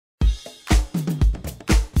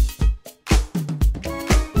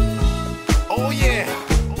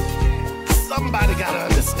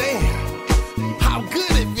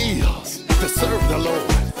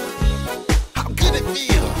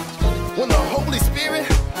Holy Spirit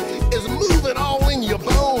is moving all in your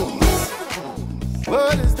bones.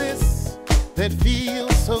 What is this that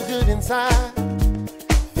feels so good inside?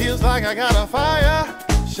 Feels like I got a fire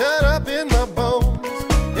shut up in my bones.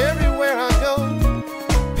 Everywhere I go,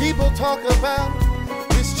 people talk about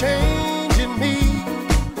this change in me.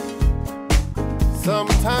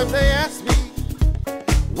 Sometimes they ask me,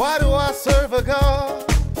 why do I serve a God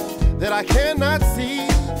that I cannot see?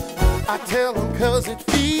 I tell them 'cause it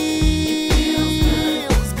feels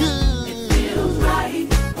good. It feels right,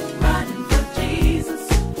 running for Jesus,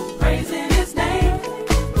 praising His name.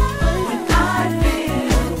 When I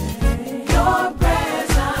feel Your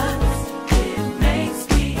presence, it makes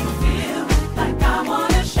me feel like I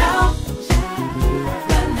wanna shout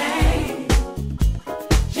the name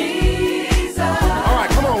Jesus. All right,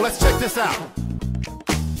 come on, let's check this out.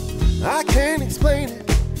 I can't explain it.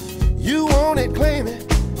 You want it, claim it.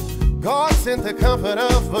 God sent the comforter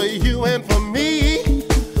for you and for me.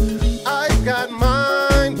 I've got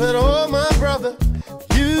mine, but oh my brother,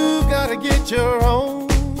 you gotta get your own.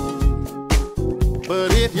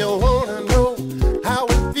 But if you wanna know how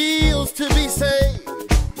it feels to be saved,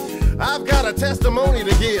 I've got a testimony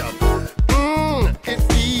to give. It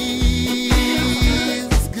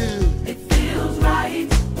feels good. It feels right,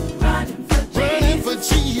 running for Jesus, Running for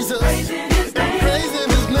Jesus, praising His name. praising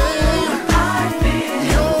His name. I feel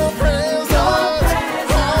Your presence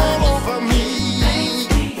all over me. makes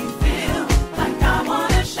me feel like I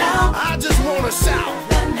wanna shout I just wanna shout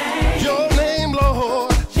the name Your name,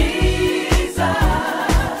 Lord. Jesus.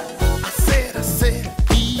 I said,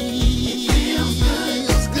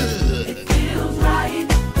 feels good. It feels right,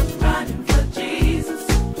 running for Jesus,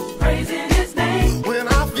 praising His name. When I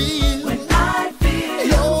feel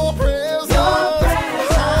Your presence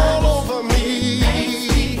all over me.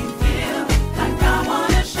 Feel like I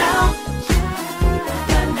wanna shout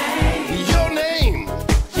the name Your name.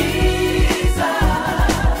 Jesus.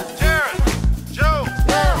 Jared, Joe,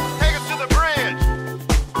 take us to the bridge.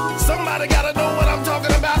 Somebody gotta know what I'm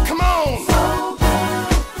talking about. Come on. So good,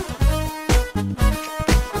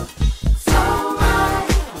 so right.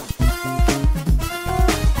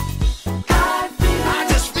 I I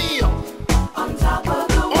just feel feel on top of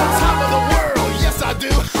the on top of the world. world. Yes, I do.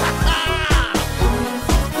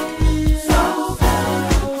 So good,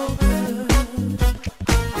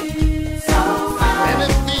 so right. And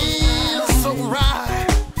it feels so right.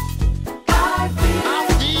 I feel I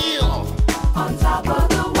feel on top of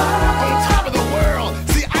the on world. top of the world.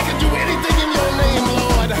 See, I can do anything in your name,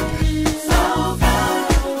 Lord. So good,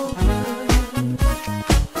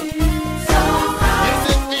 so right. Yes,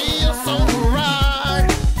 it feels so right.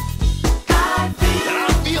 I And feel I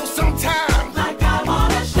feel sometimes like I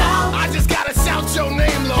wanna shout I just gotta shout your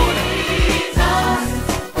name, Lord. Jesus.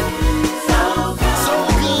 So good, So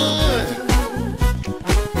good.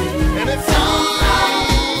 And it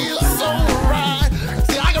feels so right.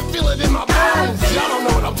 See, I can feel it in my bones. Y'all don't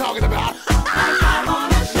know what I'm talking about. I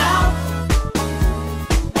wanna shout.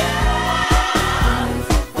 Yes,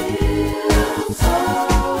 it feels so